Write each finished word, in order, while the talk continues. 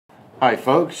Hi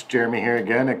folks, Jeremy here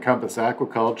again at Compass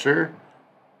Aquaculture.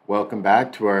 Welcome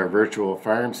back to our virtual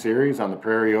farm series on the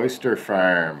Prairie Oyster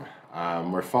Farm.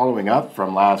 We're following up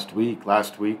from last week.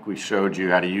 Last week we showed you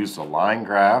how to use the line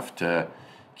graph to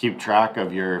keep track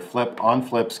of your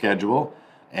on-flip schedule.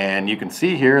 And you can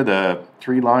see here the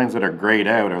 3 lines that are grayed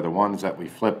out are the ones that we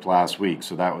flipped last week.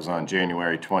 So that was on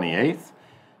January 28th.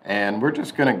 And we're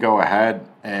just going to go ahead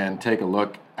and take a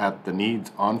look at the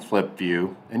needs on flip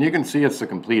view, and you can see it's the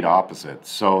complete opposite.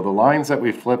 So the lines that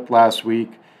we flipped last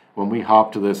week, when we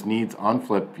hop to this needs on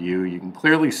flip view, you can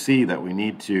clearly see that we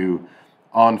need to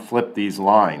on flip these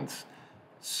lines.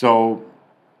 So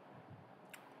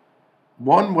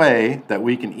one way that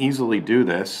we can easily do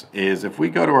this is if we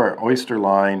go to our oyster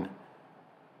line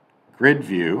grid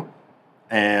view,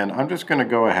 and I'm just going to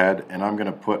go ahead and I'm going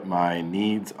to put my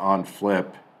needs on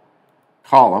flip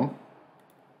column,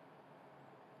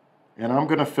 and I'm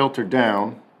going to filter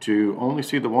down to only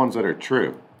see the ones that are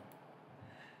true.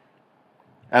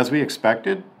 As we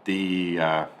expected, the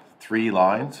 3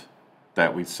 lines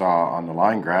that we saw on the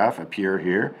line graph appear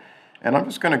here, and I'm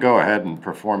just going to go ahead and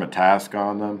perform a task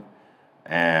on them,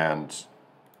 and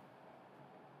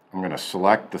I'm going to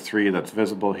select the 3 that's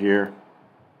visible here,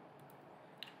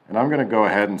 and I'm going to go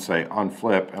ahead and say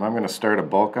unflip, and I'm going to start a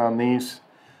bulk on these.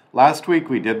 Last week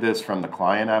we did this from the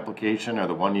client application, or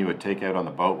the one you would take out on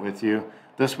the boat with you.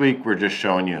 This week we're just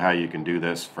showing you how you can do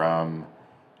this from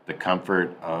the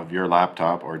comfort of your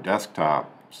laptop or desktop.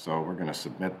 So we're going to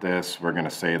submit this. We're going to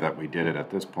say that we did it at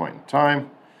this point in time,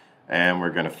 and we're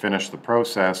going to finish the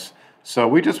process. So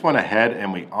we just went ahead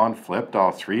and we on-flipped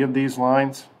all 3 of these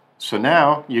lines. So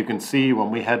now you can see when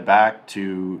we head back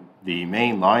to the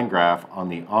main line graph on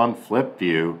the on-flip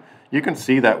view, you can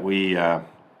see that we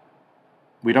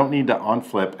don't need to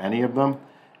on-flip any of them.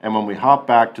 And when we hop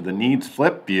back to the needs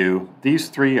flip view, these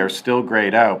 3 are still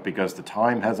grayed out because the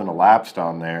time hasn't elapsed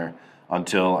on there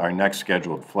until our next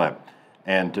scheduled flip.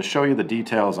 And to show you the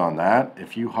details on that,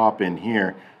 if you hop in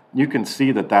here, you can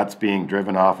see that that's being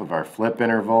driven off of our flip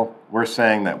interval. We're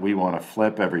saying that we want to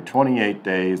flip every 28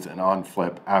 days and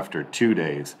on-flip after 2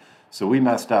 days. So we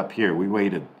messed up here. We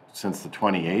waited since the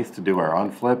 28th to do our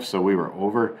on-flip, so we were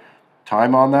over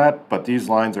time on that, but these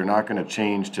lines are not going to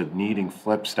change to needing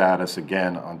flip status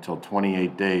again until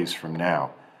 28 days from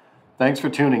now. Thanks for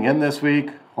tuning in this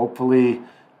week. Hopefully,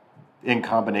 in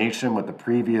combination with the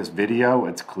previous video,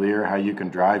 it's clear how you can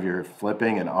drive your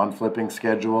flipping and on-flipping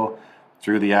schedule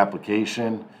through the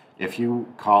application. If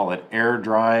you call it air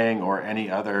drying or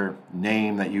any other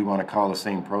name that you want to call the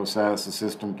same process, the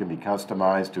system can be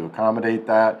customized to accommodate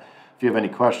that. If you have any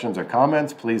questions or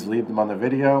comments, please leave them on the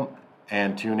video.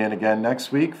 And tune in again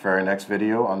next week for our next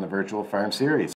video on the Virtual Farm Series.